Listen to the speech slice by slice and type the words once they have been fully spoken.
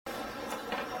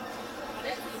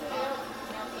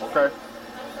Okay.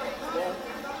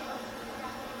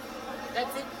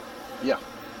 That's it? Yeah.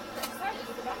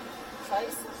 Só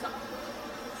isso? Só.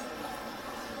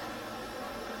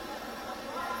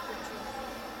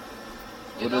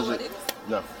 You What know is what it? it is?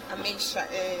 No. Ameixa.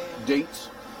 Dates.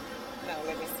 No,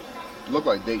 let me see. Look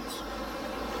like dates.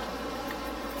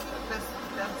 That's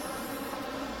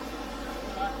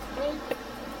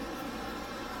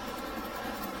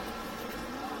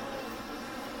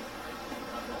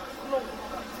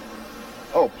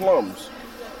Oh, plums.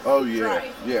 Oh yeah,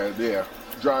 Dry.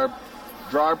 yeah.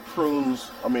 Dry prunes.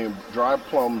 I mean, dry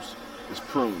plums is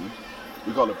prune.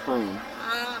 We call it prune.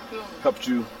 plum. Helps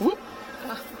you whoop,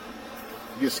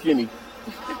 get skinny.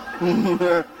 Do you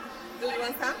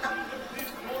want some?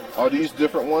 Are these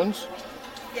different ones?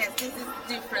 Yes, this is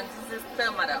different. This is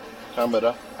tamara.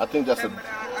 Tamara. I think that's Tamara,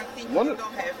 I think one you of-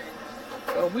 don't have it.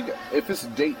 Oh, we got. If it's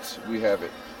dates, we have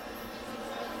it.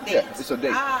 Yeah, Dates. it's a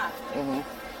date. Muito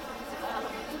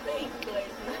bem,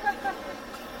 Cleiton.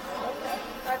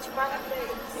 Tá de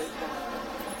parabéns.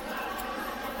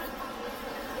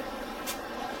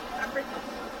 Apricot.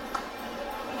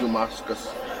 Damascus.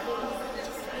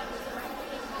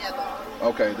 Yeah,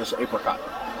 dog. Okay, this is apricot.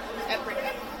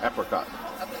 Apricot. Apricot.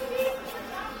 Okay.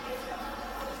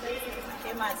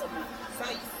 Que mais, amor? Só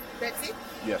isso. That's it?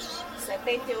 Yes.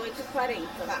 78,40.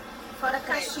 Tá. Fora a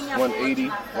caixinha 180. boa de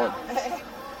Natal.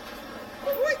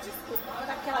 Ui, desculpa.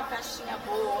 Fora aquela caixinha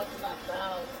boa do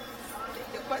Natal.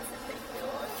 Deu quase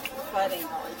 78. 40.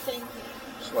 80.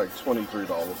 It's like $23.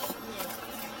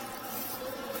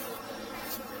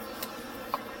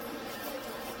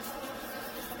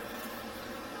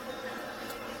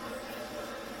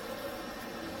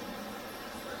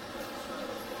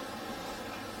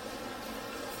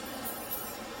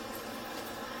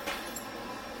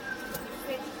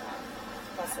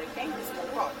 Passou 80, esse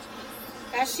pacote?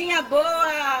 Caixinha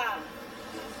boa!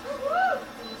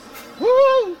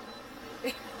 Woo!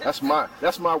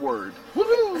 That's my word.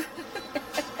 Woo!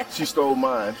 She stole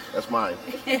mine. That's mine.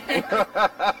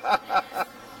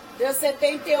 Deu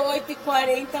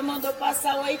 78,40, mandou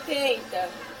passar 80.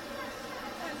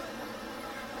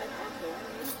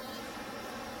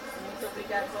 Muito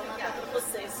obrigada, obrigada pra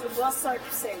vocês. E boa sorte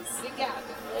pra vocês. Obrigada.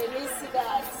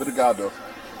 Felicidades. Obrigado.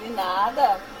 De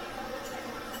nada.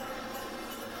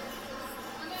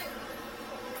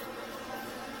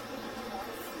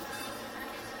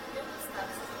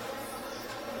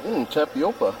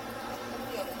 Tapioca.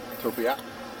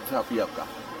 Tapioca.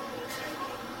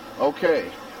 Okay,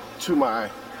 to my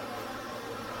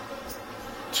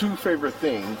two favorite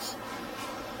things.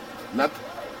 Not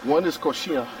one is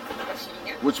coxinha,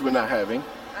 which we're not having.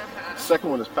 Second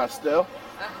one is pastel.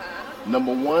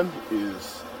 Number one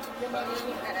is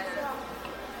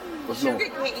what's Sugar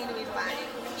no? cane with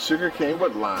lime. Sugar cane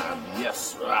with lime.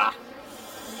 Yes. Ah,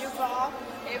 You bought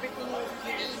everything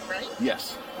you need, right?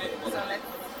 yes. So let's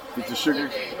Get the sugar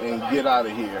and get out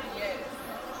of here. yes.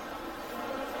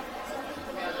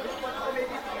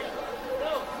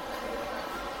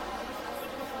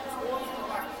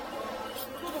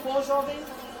 Tudo bom, jovem?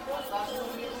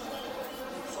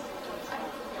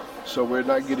 So we're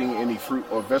not getting any fruit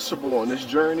or vegetable on this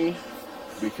journey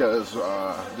because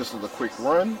this is a quick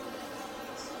run.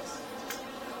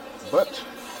 But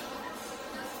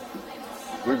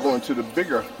we're going to the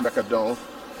bigger Mercadao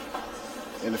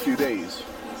in a few days,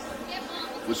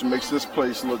 which makes this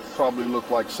place probably look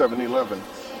like 7-Eleven.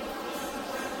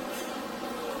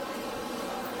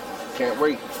 Can't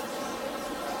wait.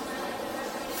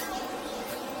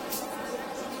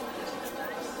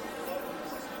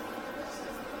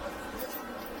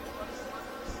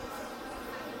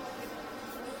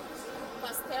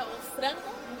 Pastel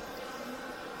frango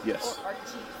Yes, or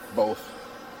cheese? both.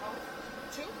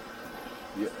 Two?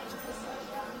 Yeah.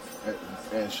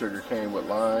 And sugar cane with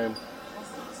lime.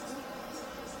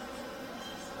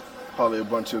 Probably a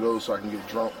bunch of those so I can get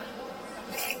drunk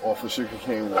off the sugar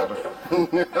cane water.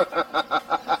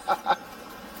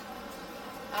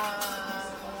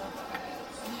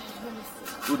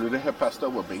 Ooh, do they have pastel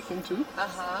with bacon too?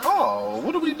 Oh,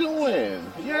 what are we doing?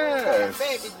 Yes.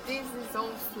 Baby, this is all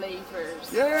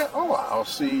flavors. Yeah. Oh, I'll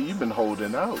see. You've been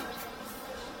holding out.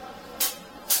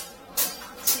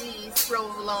 Cheese,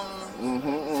 provolone,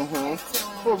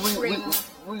 Well, shrimp.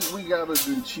 we gotta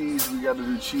do cheese. We gotta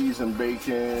do cheese and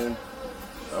bacon.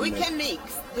 I We mean- can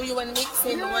mix. Do you want mix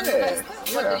in one Yeah, pasta?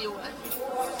 What yeah. do you want?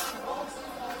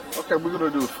 Okay, we're gonna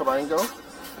do frango,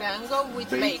 Frango with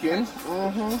bacon,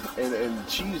 bacon. and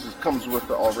cheese comes with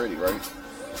it already, right?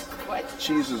 What?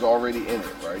 Cheese is already in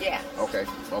it, right? Yeah. Okay,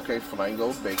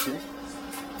 frango, bacon.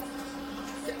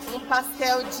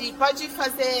 Pastel de... Pode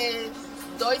fazer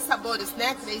 2 sabores,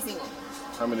 né? 3 em 1.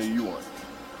 How many do you want?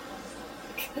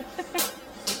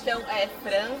 Então é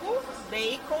frango,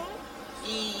 bacon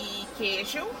e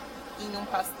queijo em um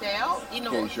pastel e no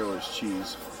Queijo is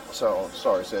cheese. So,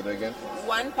 sorry, say that again.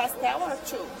 one pastel or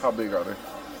two? How big are they?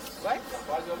 What?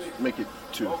 Make it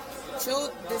 2. Two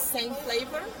the same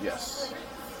flavor? Yes.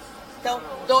 Então,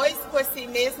 2 com esse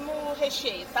mesmo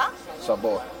recheio, tá?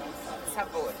 Sabor.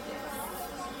 Sabor.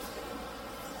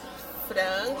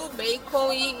 Frango,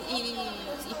 bacon e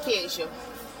queijo.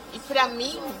 E pra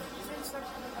mim,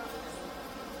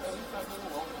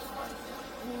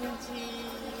 de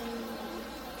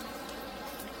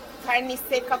carne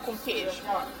seca com queijo.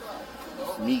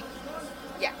 Meat.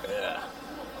 Yeah.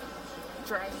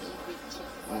 Dry meat with chicken.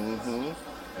 Mm-hmm.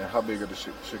 And how big are the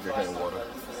sugar cane water?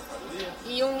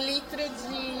 E 1 litro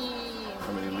de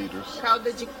How many liters?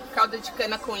 calda de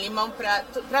cana com limão pra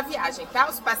viagem, tá?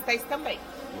 Os pastéis também.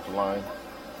 With lime?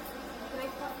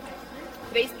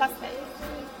 3 pastéis.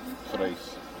 3.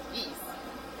 Isso.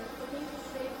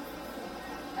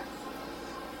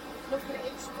 No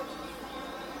fridge.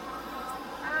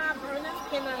 Ah, Bruna,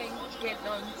 can I get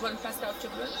one pastel to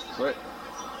Bruna? Right.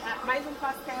 Mais um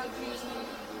pastel de...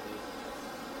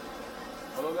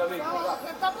 Alô, Galinha.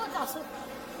 Tá bom, tá. Você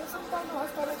não tá no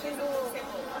restaurante aí do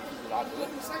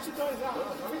 72 já.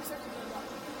 27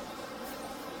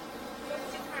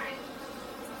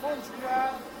 Bom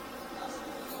dia.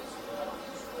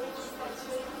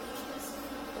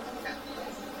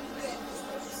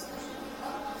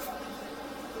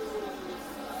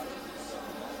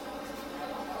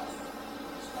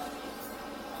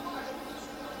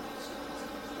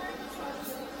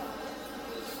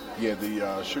 Yeah,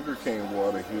 the sugarcane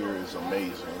water here is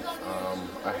amazing.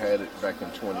 I had it back in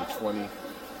 2020.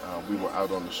 We were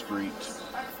out on the street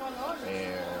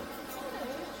and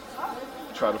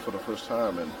tried it for the first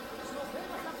time. And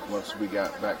once we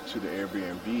got back to the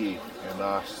Airbnb and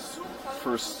I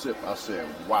first sip, I said,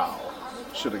 wow,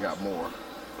 should have got more.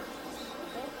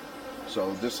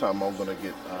 So this time I'm gonna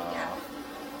get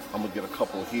a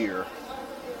couple here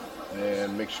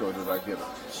and make sure that I get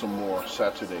some more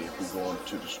Saturday if we go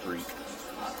into the street.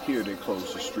 Here they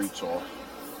close the streets off.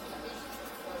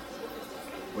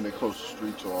 When they close the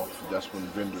streets off, that's when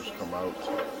vendors come out,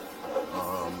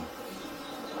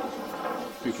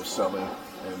 people selling,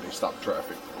 and they stop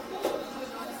traffic.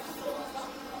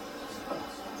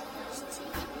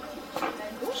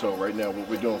 So right now what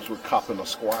we're doing is we're copping a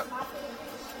squat.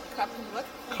 Copping what?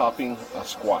 Copping a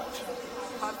squat.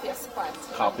 Copy a squat.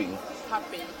 Copping.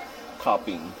 Copy.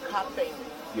 Copping. Copying.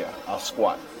 Yeah, a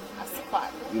squat. A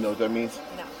squat. You know what that means?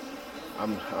 No.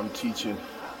 I'm teaching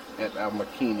at Al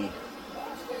Makini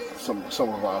some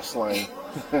of our slang.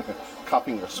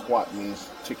 Copping a squat means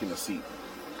taking a seat.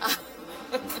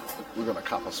 We're gonna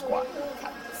cop a squat.